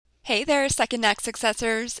Hey there, Second Act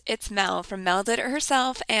Successors. It's Mel from Mel Did It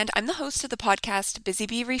Herself, and I'm the host of the podcast Busy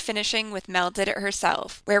Bee Refinishing with Mel Did It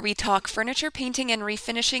Herself, where we talk furniture painting and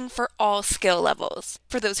refinishing for all skill levels.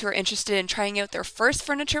 For those who are interested in trying out their first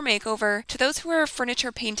furniture makeover, to those who are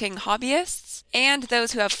furniture painting hobbyists, and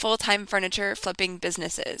those who have full-time furniture flipping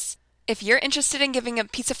businesses. If you're interested in giving a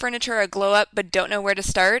piece of furniture a glow up but don't know where to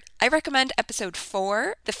start, I recommend episode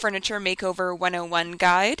 4, the Furniture Makeover 101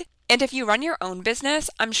 Guide. And if you run your own business,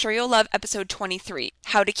 I'm sure you'll love episode 23,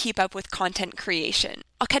 How to Keep Up with Content Creation.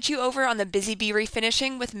 I'll catch you over on the Busy Bee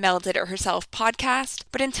Refinishing with Mel Did It Herself podcast,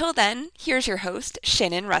 but until then, here's your host,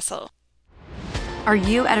 Shannon Russell. Are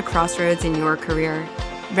you at a crossroads in your career?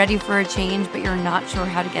 Ready for a change, but you're not sure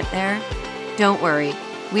how to get there? Don't worry,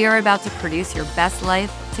 we are about to produce your best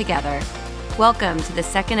life together. Welcome to the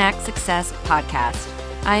Second Act Success podcast.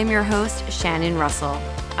 I am your host, Shannon Russell.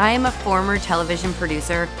 I am a former television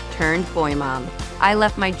producer turned boy mom. I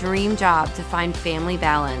left my dream job to find family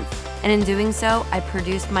balance, and in doing so, I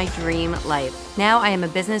produced my dream life. Now I am a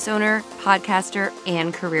business owner, podcaster,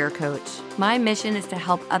 and career coach. My mission is to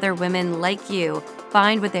help other women like you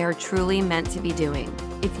find what they are truly meant to be doing.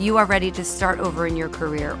 If you are ready to start over in your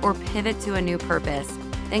career or pivot to a new purpose,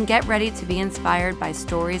 then get ready to be inspired by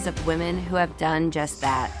stories of women who have done just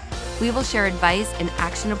that. We will share advice and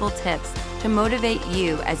actionable tips to motivate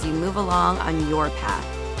you as you move along on your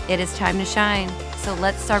path. It is time to shine, so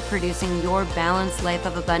let's start producing your balanced life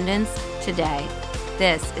of abundance today.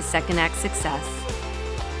 This is Second Act Success.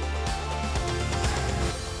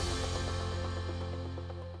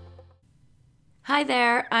 Hi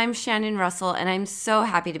there, I'm Shannon Russell, and I'm so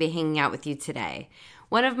happy to be hanging out with you today.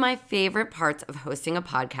 One of my favorite parts of hosting a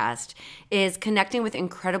podcast is connecting with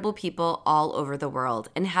incredible people all over the world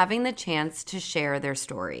and having the chance to share their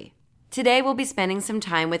story. Today, we'll be spending some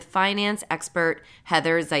time with finance expert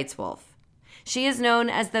Heather Zeitzwolfe. She is known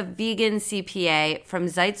as the vegan CPA from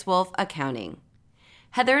Zeitzwolfe Accounting.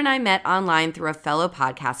 Heather and I met online through a fellow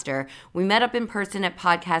podcaster. We met up in person at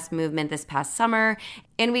Podcast Movement this past summer,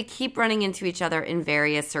 and we keep running into each other in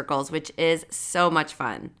various circles, which is so much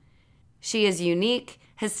fun. She is unique,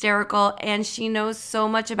 hysterical, and she knows so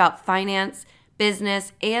much about finance,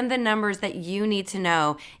 business, and the numbers that you need to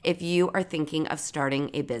know if you are thinking of starting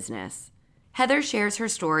a business. Heather shares her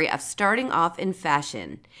story of starting off in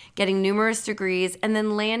fashion, getting numerous degrees, and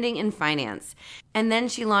then landing in finance. And then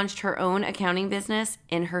she launched her own accounting business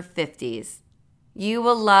in her 50s. You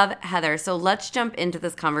will love Heather, so let's jump into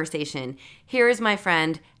this conversation. Here is my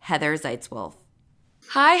friend, Heather Zeitzwolfe.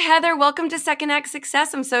 Hi, Heather. Welcome to Second Act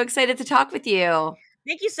Success. I'm so excited to talk with you.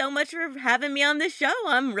 Thank you so much for having me on the show.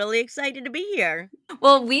 I'm really excited to be here.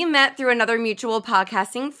 Well, we met through another mutual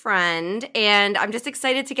podcasting friend, and I'm just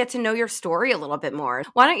excited to get to know your story a little bit more.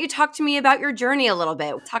 Why don't you talk to me about your journey a little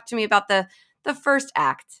bit? Talk to me about the first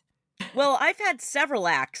act. Well, I've had several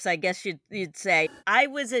acts, I guess you'd say. I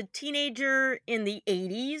was a teenager in the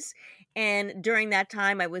 80s, and during that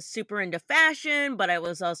time I was super into fashion, but I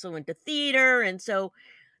was also into theater, and so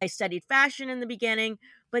I studied fashion in the beginning,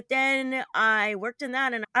 but then I worked in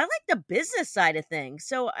that, and I like the business side of things.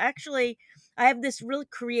 So actually, I have this real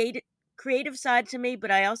creative side to me,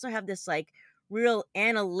 but I also have this like real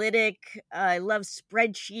analytic. I love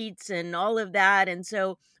spreadsheets and all of that, and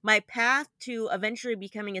so my path to eventually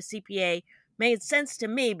becoming a CPA made sense to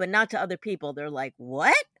me, but not to other people. They're like,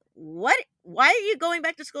 "What? What? Why are you going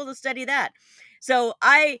back to school to study that?" So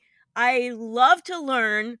I love to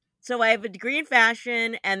learn. So I have a degree in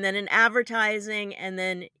fashion and then in advertising and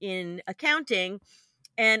then in accounting.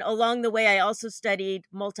 And along the way, I also studied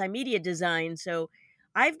multimedia design. So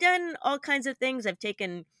I've done all kinds of things. I've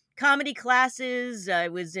taken comedy classes. I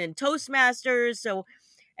was in Toastmasters. So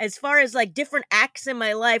as far as like different acts in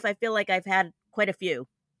my life, I feel like I've had quite a few.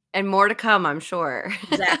 And more to come, I'm sure.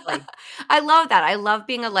 Exactly. I love that. I love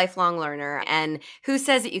being a lifelong learner. And who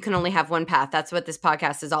says that you can only have one path? That's what this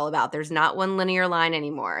podcast is all about. There's not one linear line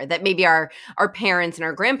anymore that maybe our parents and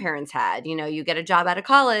our grandparents had. You know, you get a job out of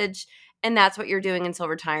college and that's what you're doing until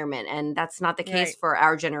retirement. And that's not the case Right. for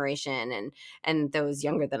our generation and those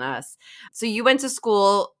younger than us. So you went to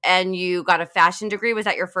school and you got a fashion degree. Was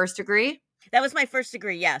that your first degree? That was my first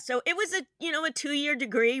degree. Yeah. So it was a 2-year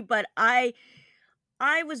degree, but I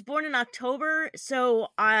was born in October, so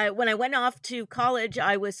when I went off to college,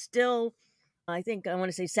 I was still, I think I want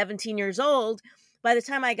to say 17 years old. By the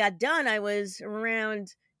time I got done, I was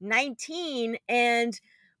around 19 and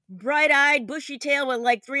bright-eyed, bushy-tailed with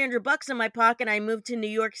like $300 in my pocket. I moved to New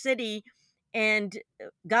York City and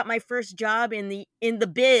got my first job in the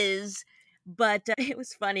biz. But it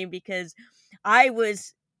was funny because I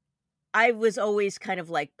was I was always kind of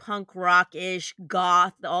like punk rock-ish,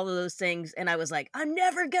 goth, all of those things, and I was like, "I'm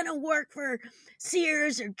never gonna work for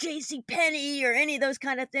Sears or J.C. Penney or any of those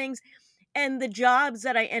kind of things." And the jobs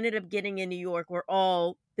that I ended up getting in New York were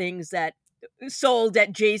all things that sold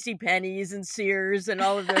at J.C. Penney's and Sears and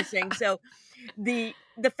all of those things. So the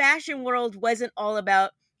fashion world wasn't all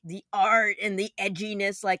about the art and the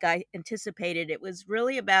edginess like I anticipated. It was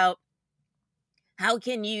really about how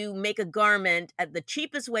can you make a garment at the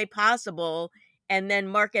cheapest way possible and then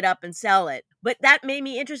mark it up and sell it. But that made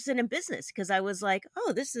me interested in business because I was like,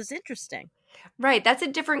 oh, this is interesting. Right. That's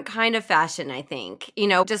a different kind of fashion, I think.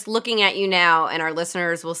 Just looking at you now, and our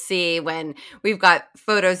listeners will see when we've got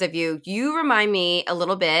photos of you, you remind me a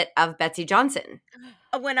little bit of Betsy Johnson.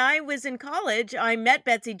 When I was in college, I met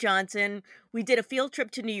Betsy Johnson. We did a field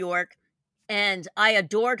trip to New York, and I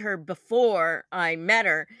adored her before I met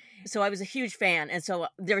her. So I was a huge fan. And so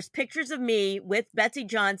there's pictures of me with Betsy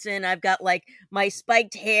Johnson. I've got like my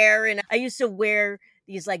spiked hair, and I used to wear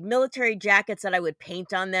these like military jackets that I would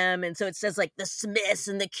paint on them. And so it says like the Smiths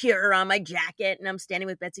and the Cure on my jacket, and I'm standing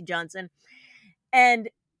with Betsy Johnson. And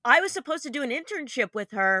I was supposed to do an internship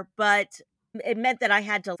with her, but it meant that I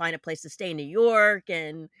had to find a place to stay in New York.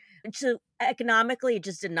 And so economically, it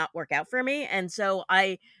just did not work out for me. And so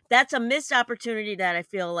that's a missed opportunity that I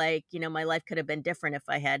feel like, my life could have been different if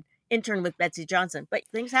I had interned with Betsy Johnson. But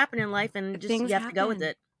things happen in life, and just you have to go with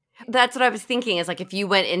it. That's what I was thinking, is like if you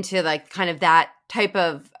went into like kind of that type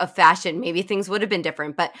of fashion, maybe things would have been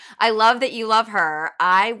different. But I love that you love her.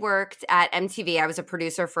 I worked at MTV. I was a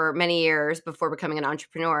producer for many years before becoming an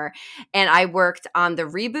entrepreneur. And I worked on the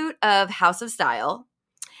reboot of House of Style.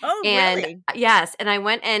 Oh, and really? Yes. And I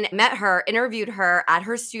went and met her, interviewed her at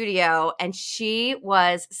her studio, and she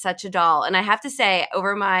was such a doll. And I have to say,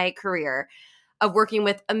 over my career of working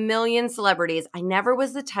with a million celebrities, I never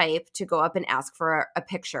was the type to go up and ask for a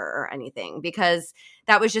picture or anything, because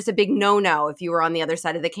that was just a big no-no. If you were on the other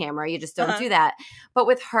side of the camera, you just don't do that. But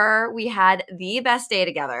with her, we had the best day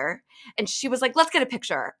together, and she was like, let's get a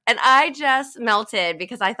picture. And I just melted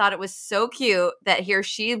because I thought it was so cute that here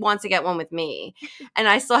she wants to get one with me. And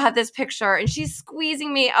I still have this picture, and she's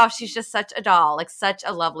squeezing me. Oh, she's just such a doll, like such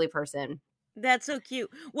a lovely person. That's so cute.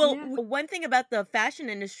 Well, one thing about the fashion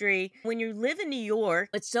industry, when you live in New York,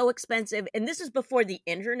 it's so expensive. And this is before the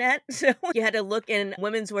internet. So you had to look in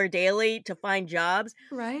Women's Wear Daily to find jobs.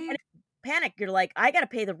 Right. And panic. You're like, I got to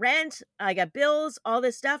pay the rent. I got bills, all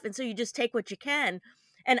this stuff. And so you just take what you can.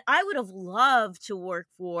 And I would have loved to work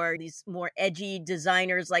for these more edgy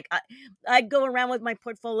designers. Like I'd go around with my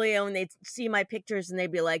portfolio and they'd see my pictures and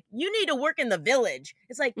they'd be like, you need to work in the Village.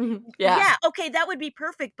 It's like, yeah, okay, that would be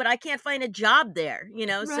perfect, but I can't find a job there,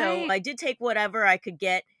 Right. So I did take whatever I could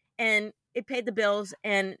get, and it paid the bills,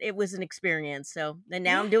 and it was an experience. So, and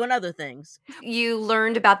now I'm doing other things. You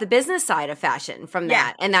learned about the business side of fashion from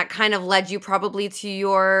that. And that kind of led you probably to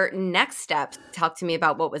your next step. Talk to me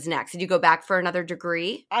about what was next. Did you go back for another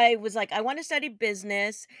degree? I was like, I want to study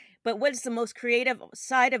business, but what's the most creative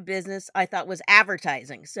side of business I thought was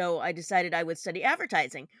advertising. So I decided I would study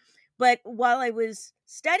advertising. But while I was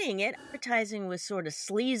studying it, advertising was sort of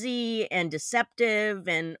sleazy and deceptive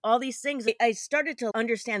and all these things. I started to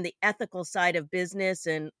understand the ethical side of business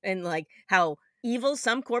and like how evil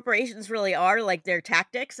some corporations really are, like their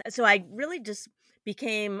tactics. So I really just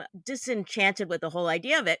became disenchanted with the whole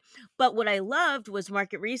idea of it. But what I loved was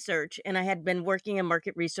market research, and I had been working in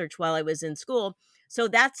market research while I was in school. So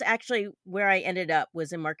that's actually where I ended up,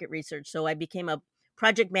 was in market research. So I became a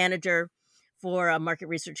project manager for a market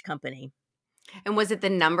research company. And was it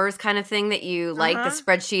the numbers kind of thing that you like, the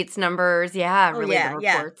spreadsheets, numbers? Yeah, really, the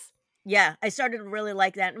reports. Yeah, I started to really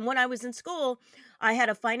like that. And when I was in school, I had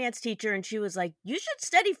a finance teacher, and she was like, you should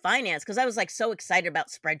study finance, because I was like so excited about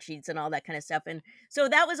spreadsheets and all that kind of stuff. And so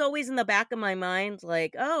that was always in the back of my mind,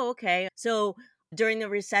 like, oh, okay. So during the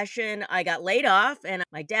recession, I got laid off, and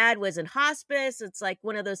my dad was in hospice. It's like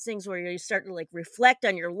one of those things where you start to like reflect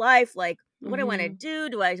on your life, like, what do I want to do?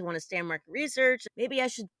 Do I want to stay in market research? Maybe I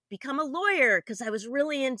should become a lawyer, because I was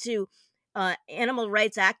really into animal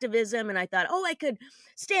rights activism, and I thought, oh, I could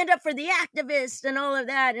stand up for the activists and all of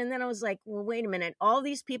that. And then I was like, well, wait a minute, all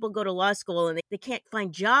these people go to law school and they can't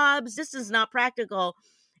find jobs. This is not practical.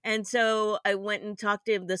 And so I went and talked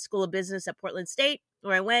to the School of Business at Portland State,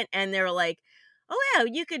 where I went, and they were like, oh yeah,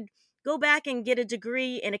 you could go back and get a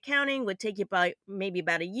degree in accounting, would take you maybe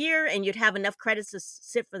about a year, and you'd have enough credits to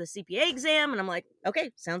sit for the CPA exam. And I'm like, okay,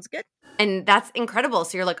 sounds good. And that's incredible.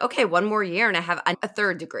 So you're like, okay, one more year and I have a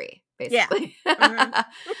third degree, basically. Yeah.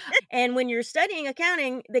 And when you're studying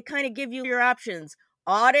accounting, they kind of give you your options: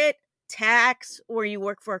 audit, tax, or you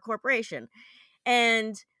work for a corporation.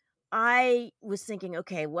 And I was thinking,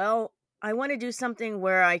 okay, well, I want to do something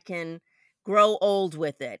where I can grow old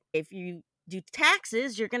with it. If you do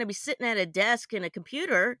taxes, you're going to be sitting at a desk and a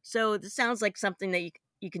computer. So this sounds like something that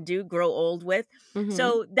you can do, grow old with. Mm-hmm.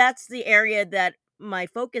 So that's the area that my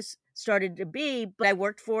focus started to be. But I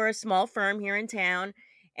worked for a small firm here in town,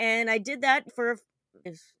 and I did that for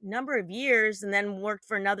a number of years and then worked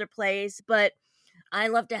for another place. But I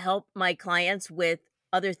love to help my clients with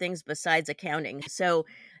other things besides accounting. So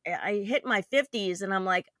I hit my 50s and I'm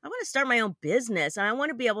like, I want to start my own business and I want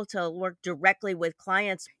to be able to work directly with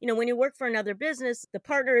clients. When you work for another business, the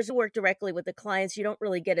partners who work directly with the clients, you don't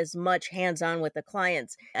really get as much hands on with the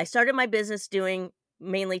clients. I started my business doing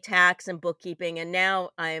mainly tax and bookkeeping, and now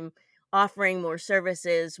I'm offering more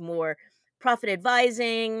services, more profit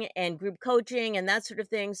advising and group coaching and that sort of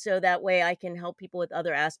thing. So that way I can help people with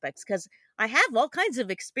other aspects because I have all kinds of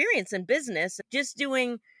experience in business. Just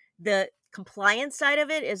doing the compliance side of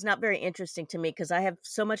it is not very interesting to me because I have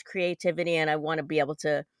so much creativity and I want to be able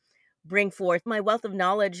to bring forth my wealth of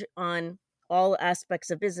knowledge on all aspects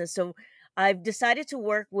of business. So I've decided to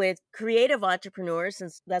work with creative entrepreneurs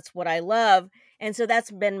since that's what I love. And so that's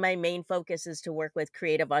been my main focus, is to work with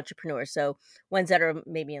creative entrepreneurs. So ones that are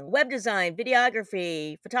maybe in web design,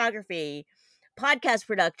 videography, photography, podcast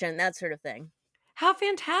production, that sort of thing. How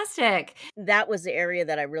fantastic. That was the area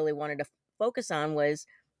that I really wanted to focus on, was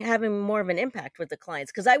having more of an impact with the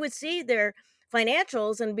clients, because I would see their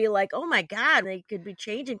financials and be like, oh my God, they could be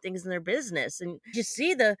changing things in their business. And you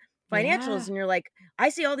see the financials Yeah. and you're like, I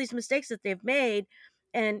see all these mistakes that they've made.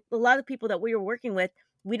 And a lot of people that we were working with,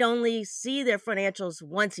 we'd only see their financials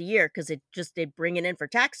once a year because they bring it in for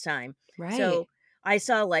tax time. Right. So I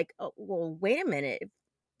saw like, oh, well, wait a minute.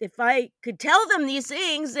 If I could tell them these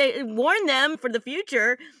things, warn them for the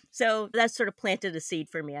future. So that sort of planted a seed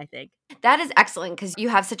for me, I think. That is excellent because you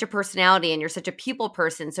have such a personality and you're such a people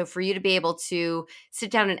person. So for you to be able to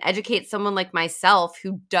sit down and educate someone like myself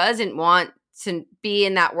who doesn't want to be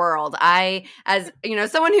in that world. As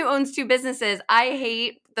someone who owns two businesses, I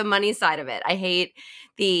hate the money side of it. I hate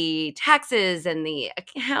the taxes and the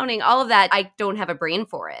accounting, all of that. I don't have a brain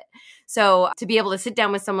for it. So to be able to sit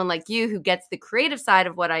down with someone like you who gets the creative side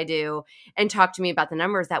of what I do and talk to me about the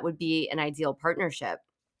numbers, that would be an ideal partnership.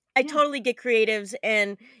 I totally get creatives,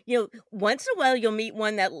 and once in a while you'll meet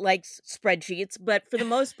one that likes spreadsheets, but for the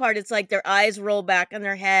most part it's like their eyes roll back on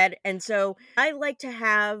their head. And so I like to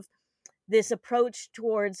have this approach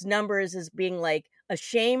towards numbers as being like a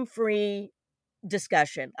shame-free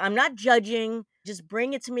discussion. I'm not judging, just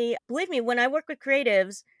bring it to me. Believe me, when I work with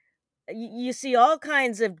creatives, you see all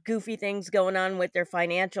kinds of goofy things going on with their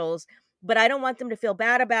financials, but I don't want them to feel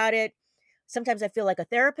bad about it. Sometimes I feel like a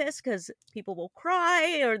therapist because people will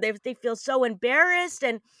cry or they feel so embarrassed.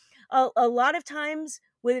 And a lot of times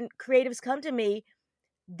when creatives come to me,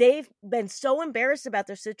 they've been so embarrassed about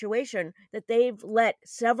their situation that they've let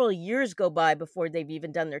several years go by before they've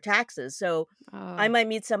even done their taxes. So I Oh. might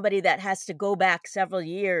meet somebody that has to go back several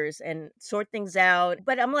years and sort things out.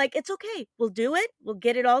 But I'm like, it's okay. We'll do it. We'll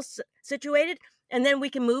get it all situated. And then we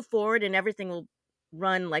can move forward and everything will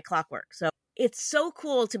run like clockwork. So it's so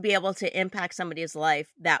cool to be able to impact somebody's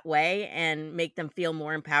life that way and make them feel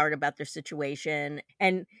more empowered about their situation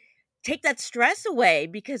and take that stress away,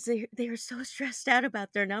 because they are so stressed out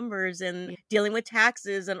about their numbers and dealing with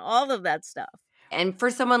taxes and all of that stuff. And for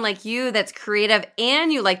someone like you that's creative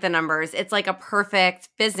and you like the numbers, it's like a perfect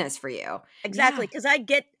business for you. Exactly, because I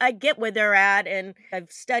get where they're at, and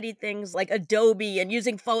I've studied things like Adobe and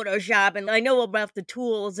using Photoshop, and I know about the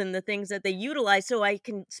tools and the things that they utilize, so I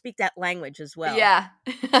can speak that language as well. Yeah.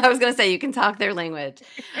 I was going to say you can talk their language.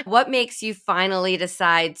 What makes you finally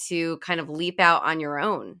decide to kind of leap out on your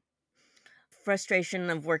own? Frustration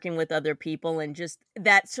of working with other people and just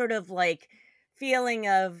that sort of like feeling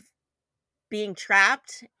of being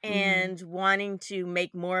trapped Mm-hmm. and wanting to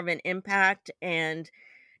make more of an impact and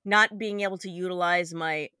not being able to utilize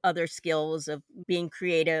my other skills of being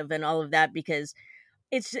creative and all of that, because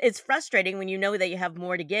it's frustrating when you know that you have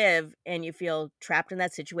more to give and you feel trapped in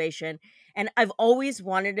that situation. And I've always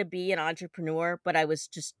wanted to be an entrepreneur, but I was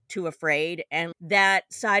just too afraid. And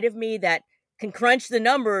that side of me that can crunch the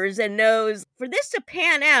numbers and knows for this to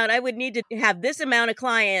pan out, I would need to have this amount of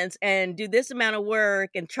clients and do this amount of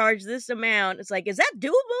work and charge this amount. It's like, is that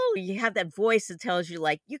doable? You have that voice that tells you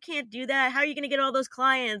like, you can't do that. How are you going to get all those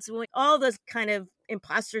clients? All those kind of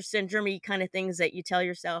imposter syndrome kind of things that you tell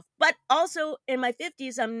yourself. But also in my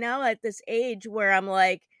 50s, I'm now at this age where I'm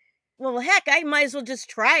like, well, heck, I might as well just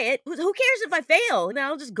try it. Who cares if I fail? Then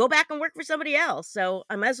I'll just go back and work for somebody else. So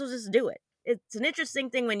I might as well just do it. It's an interesting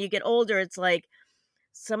thing when you get older. It's like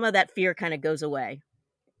some of that fear kind of goes away.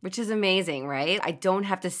 Which is amazing, right? I don't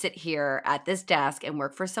have to sit here at this desk and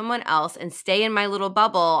work for someone else and stay in my little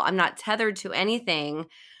bubble. I'm not tethered to anything.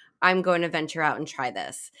 I'm going to venture out and try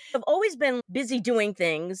this. I've always been busy doing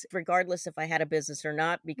things, regardless if I had a business or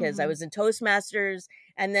not, because I was in Toastmasters,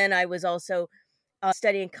 and then I was also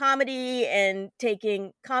studying comedy and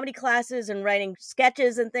taking comedy classes and writing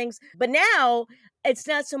sketches and things. But now it's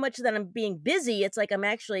not so much that I'm being busy, it's like I'm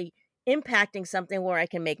actually impacting something where I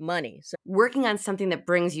can make money. So Working on something that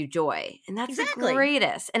brings you joy. And that's exactly. the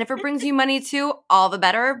greatest. And if it brings you money too, all the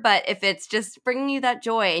better. But if it's just bringing you that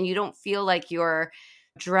joy and you don't feel like you're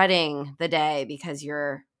dreading the day because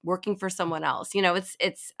you're working for someone else,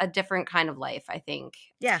 it's a different kind of life, I think.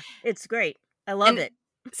 Yeah, it's great. I love it.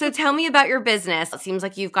 So tell me about your business. It seems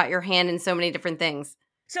like you've got your hand in so many different things.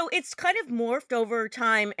 So it's kind of morphed over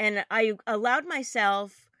time, and I allowed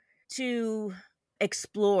myself to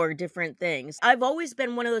explore different things. I've always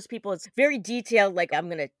been one of those people that's very detailed, like I'm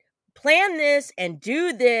going to plan this and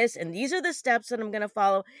do this, and these are the steps that I'm going to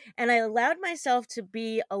follow. And I allowed myself to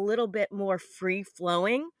be a little bit more free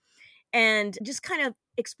flowing and just kind of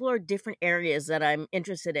explore different areas that I'm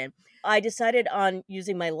interested in. I decided on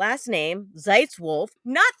using my last name, Zeitzwolfe,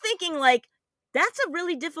 not thinking like that's a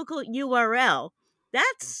really difficult URL.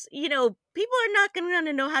 That's, people are not going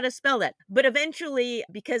to know how to spell that. But eventually,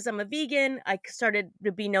 because I'm a vegan, I started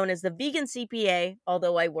to be known as the vegan CPA,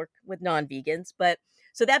 although I work with non-vegans. But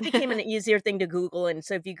so that became an easier thing to Google. And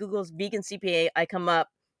so if you Google vegan CPA, I come up.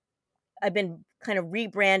 I've been kind of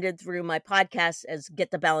rebranded through my podcast as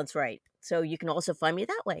Get the Balance Right. So you can also find me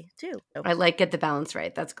that way too. I like Get the Balance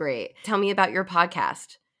Right. That's great. Tell me about your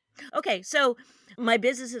podcast. Okay, so my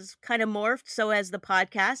business has kind of morphed, so has the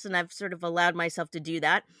podcast, and I've sort of allowed myself to do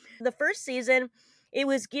that. The first season, it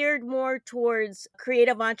was geared more towards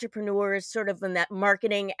creative entrepreneurs, sort of in that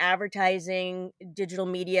marketing, advertising, digital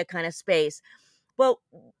media kind of space. Well,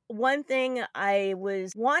 one thing I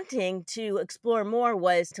was wanting to explore more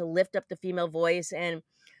was to lift up the female voice. And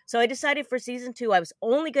so I decided for season 2, I was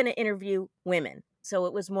only going to interview women. So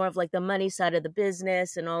it was more of like the money side of the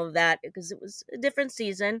business and all of that, because it was a different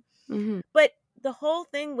season. Mm-hmm. But the whole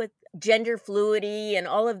thing with gender fluidity and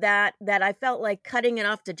all of that I felt like cutting it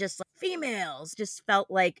off to just like females just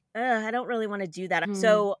felt like, I don't really want to do that.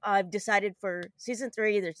 So I've decided for season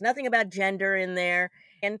 3, there's nothing about gender in there.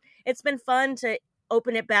 And it's been fun to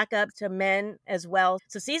open it back up to men as well.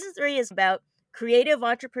 So season 3 is about creative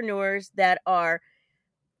entrepreneurs that are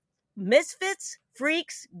misfits,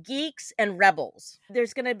 freaks, geeks, and rebels.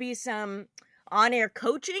 There's going to be some on-air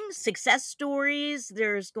coaching, success stories.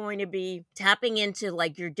 There's going to be tapping into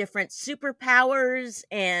like your different superpowers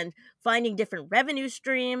and finding different revenue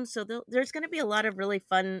streams. So there's going to be a lot of really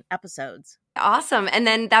fun episodes. Awesome. And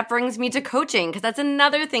then that brings me to coaching, because that's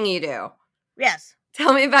another thing you do. Yes.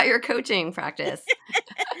 Tell me about your coaching practice.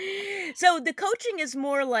 So the coaching is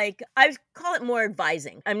more like, I call it more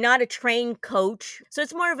advising. I'm not a trained coach, so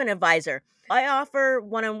it's more of an advisor. I offer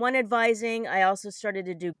one-on-one advising. I also started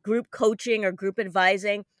to do group coaching or group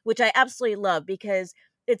advising, which I absolutely love because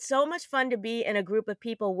it's so much fun to be in a group of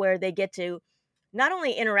people where they get to not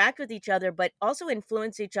only interact with each other, but also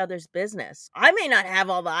influence each other's business. I may not have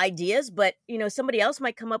all the ideas, but somebody else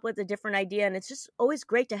might come up with a different idea. And it's just always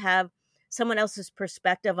great to have someone else's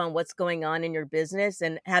perspective on what's going on in your business,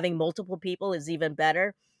 and having multiple people is even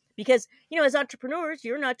better. Because, as entrepreneurs,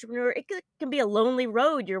 you're an entrepreneur, it can be a lonely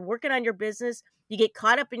road. You're working on your business, you get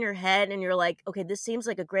caught up in your head and you're like, okay, this seems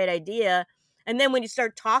like a great idea. And then when you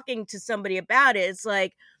start talking to somebody about it, it's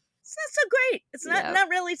like, it's not so great. It's not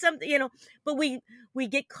really something, but we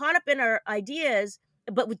get caught up in our ideas,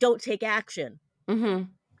 but we don't take action. Mm-hmm.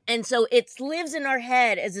 And so it lives in our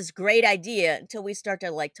head as this great idea until we start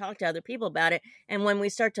to like talk to other people about it. And when we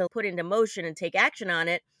start to put it into motion and take action on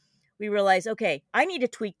it, we realize, okay, I need to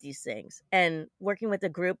tweak these things. And working with a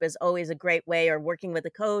group is always a great way, or working with a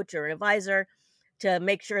coach or an advisor, to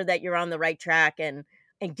make sure that you're on the right track and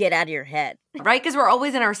get out of your head. Right? Because we're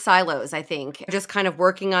always in our silos, I think, just kind of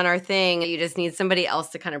working on our thing. You just need somebody else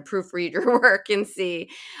to kind of proofread your work and see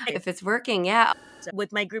if it's working. Yeah. So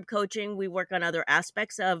with my group coaching, we work on other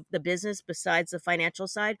aspects of the business besides the financial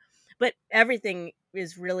side. But everything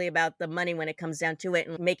is really about the money when it comes down to it,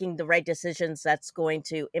 and making the right decisions that's going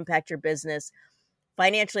to impact your business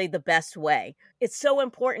financially the best way. It's so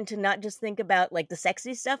important to not just think about like the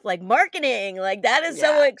sexy stuff, like marketing, like that is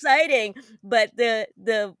so exciting. But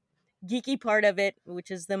the geeky part of it, which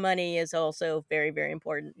is the money, is also very, very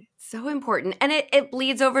important. So important. And it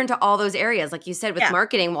bleeds over into all those areas. Like you said, with Yeah.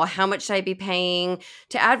 marketing, well, how much should I be paying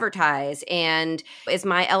to advertise? And is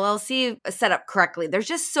my LLC set up correctly? There's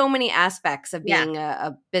just so many aspects of Yeah. being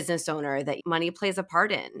a business owner that money plays a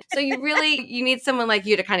part in. So you need someone like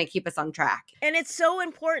you to kind of keep us on track. And it's so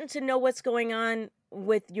important to know what's going on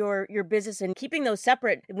with your business and keeping those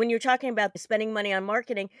separate. When you're talking about spending money on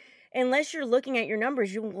marketing, unless you're looking at your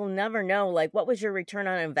numbers, you will never know like what was your return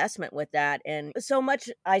on investment with that. And so much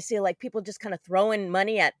I see like people just kind of throwing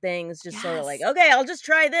money at things, just sort of like, okay, I'll just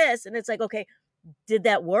try this. And it's like, okay, did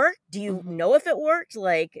that work? Do you know if it worked?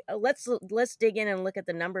 Like, let's dig in and look at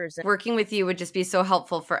the numbers. Working with you would just be so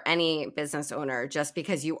helpful for any business owner, just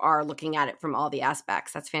because you are looking at it from all the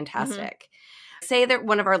aspects. That's fantastic. Say that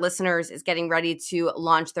one of our listeners is getting ready to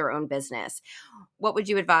launch their own business. What would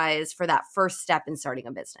you advise for that first step in starting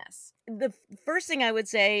a business? The first thing I would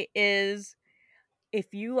say is,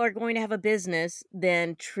 if you are going to have a business,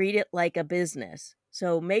 then treat it like a business.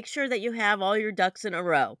 So make sure that you have all your ducks in a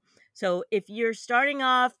row. So if you're starting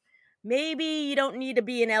off, maybe you don't need to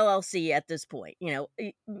be an LLC at this point.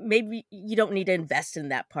 Maybe you don't need to invest in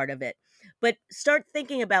that part of it. But start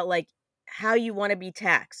thinking about like how you want to be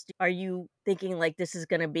taxed. Are you thinking like this is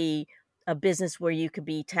going to be a business where you could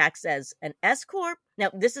be taxed as an S corp? Now,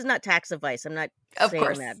 this is not tax advice. I'm not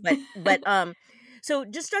saying that. But so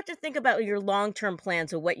just start to think about your long-term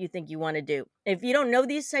plans of what you think you want to do. If you don't know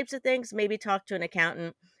these types of things, maybe talk to an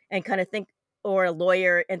accountant and kind of think, or a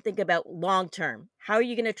lawyer, and think about long-term. How are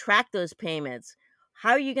you going to track those payments?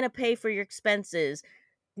 How are you going to pay for your expenses?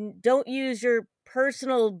 Don't use your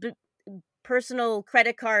personal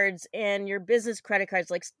credit cards and your business credit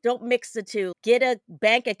cards. Like, don't mix the two. Get a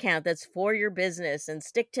bank account that's for your business and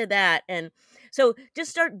stick to that. And so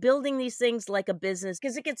just start building these things like a business,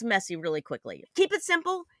 because it gets messy really quickly. Keep it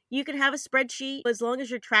simple. You can have a spreadsheet as long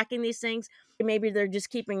as you're tracking these things. Maybe they're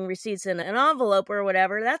just keeping receipts in an envelope or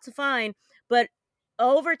whatever. That's fine. But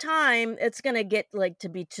over time, it's going to get like to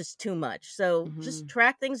be just too much. So just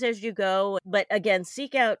track things as you go. But again,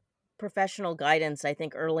 seek out professional guidance, I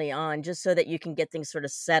think, early on, just so that you can get things sort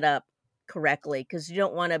of set up correctly, because you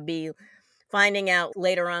don't want to be finding out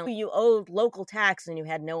later on you owed local tax and you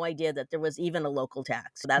had no idea that there was even a local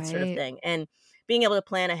tax, that sort of thing. And being able to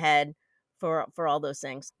plan ahead for all those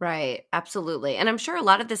things. Right. Absolutely. And I'm sure a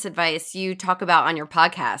lot of this advice you talk about on your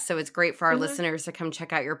podcast. So it's great for our listeners to come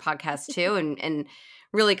check out your podcast too, and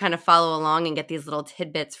really kind of follow along and get these little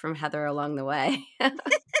tidbits from Heather along the way.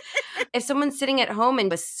 If someone's sitting at home and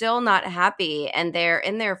was still not happy and they're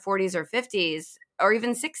in their 40s or 50s or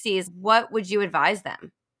even 60s, what would you advise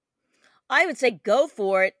them? I would say go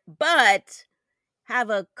for it, but have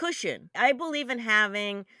a cushion. I believe in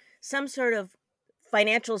having some sort of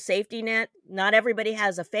financial safety net. Not everybody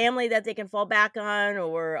has a family that they can fall back on,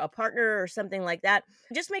 or a partner or something like that.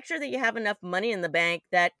 Just make sure that you have enough money in the bank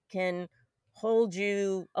that can hold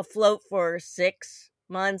you afloat for 6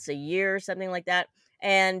 months, a year, something like that.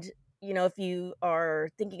 And if you are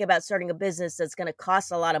thinking about starting a business that's going to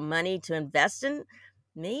cost a lot of money to invest in,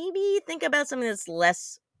 maybe think about something that's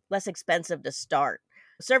less expensive to start.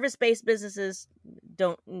 Service-based businesses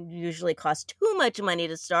don't usually cost too much money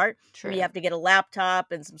to start. True. You have to get a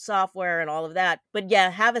laptop and some software and all of that. But yeah,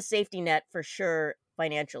 have a safety net for sure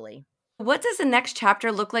financially. What does the next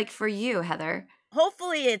chapter look like for you, Heather?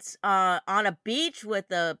 Hopefully it's on a beach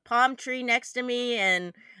with a palm tree next to me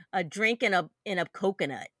and a drink in a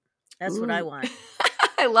coconut. That's what I want.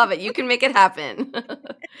 I love it. You can make it happen.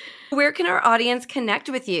 Where can our audience connect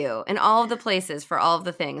with you and all of the places for all of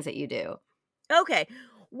the things that you do? Okay.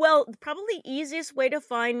 Well, probably easiest way to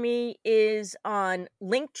find me is on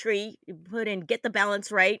Linktree. You put in Get the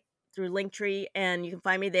Balance Right through Linktree, and you can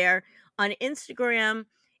find me there. On Instagram,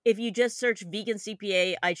 if you just search vegan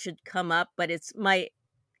CPA, I should come up, but it's my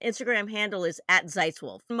Instagram handle is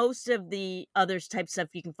 @Zeitzwolfe. Most of the others type stuff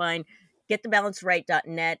you can find.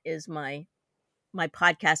 GetTheBalanceRight.net is my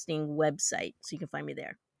podcasting website, so you can find me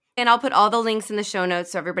there. And I'll put all the links in the show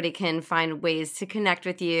notes so everybody can find ways to connect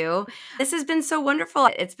with you. This has been so wonderful.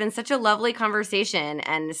 It's been such a lovely conversation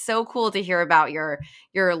and so cool to hear about your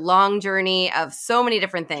long journey of so many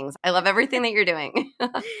different things. I love everything that you're doing.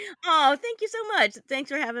 Oh, thank you so much. Thanks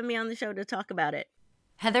for having me on the show to talk about it.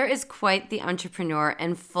 Heather is quite the entrepreneur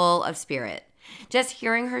and full of spirit. Just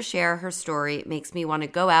hearing her share her story makes me want to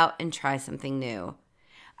go out and try something new.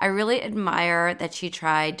 I really admire that she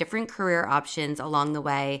tried different career options along the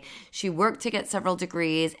way. She worked to get several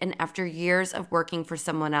degrees, and after years of working for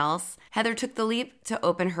someone else, Heather took the leap to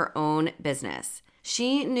open her own business.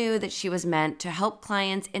 She knew that she was meant to help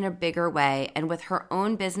clients in a bigger way, and with her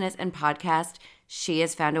own business and podcast, she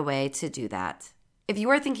has found a way to do that. If you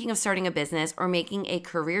are thinking of starting a business or making a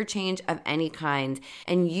career change of any kind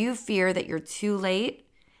and you fear that you're too late,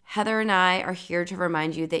 Heather and I are here to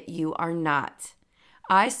remind you that you are not.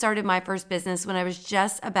 I started my first business when I was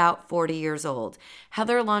just about 40 years old.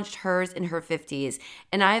 Heather launched hers in her 50s,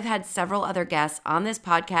 and I've had several other guests on this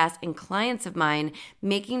podcast and clients of mine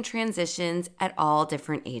making transitions at all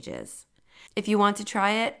different ages. If you want to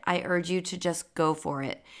try it, I urge you to just go for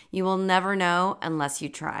it. You will never know unless you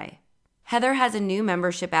try. Heather has a new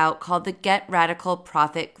membership out called the Get Radical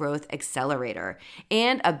Profit Growth Accelerator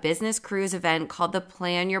and a business cruise event called the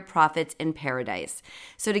Plan Your Profits in Paradise.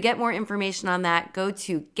 So to get more information on that, go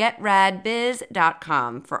to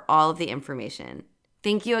getradbiz.com for all of the information.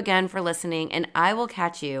 Thank you again for listening, and I will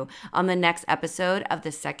catch you on the next episode of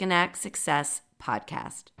the Second Act Success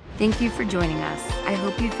podcast. Thank you for joining us. I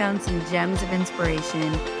hope you found some gems of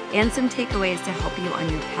inspiration and some takeaways to help you on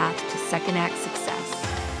your path to Second Act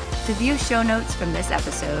Success. To view show notes from this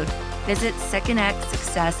episode, visit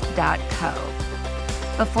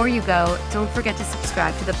secondactsuccess.co. Before you go, don't forget to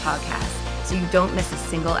subscribe to the podcast so you don't miss a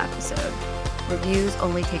single episode. Reviews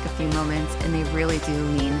only take a few moments, and they really do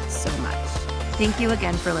mean so much. Thank you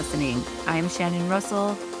again for listening. I am Shannon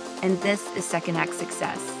Russell, and this is Second Act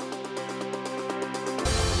Success.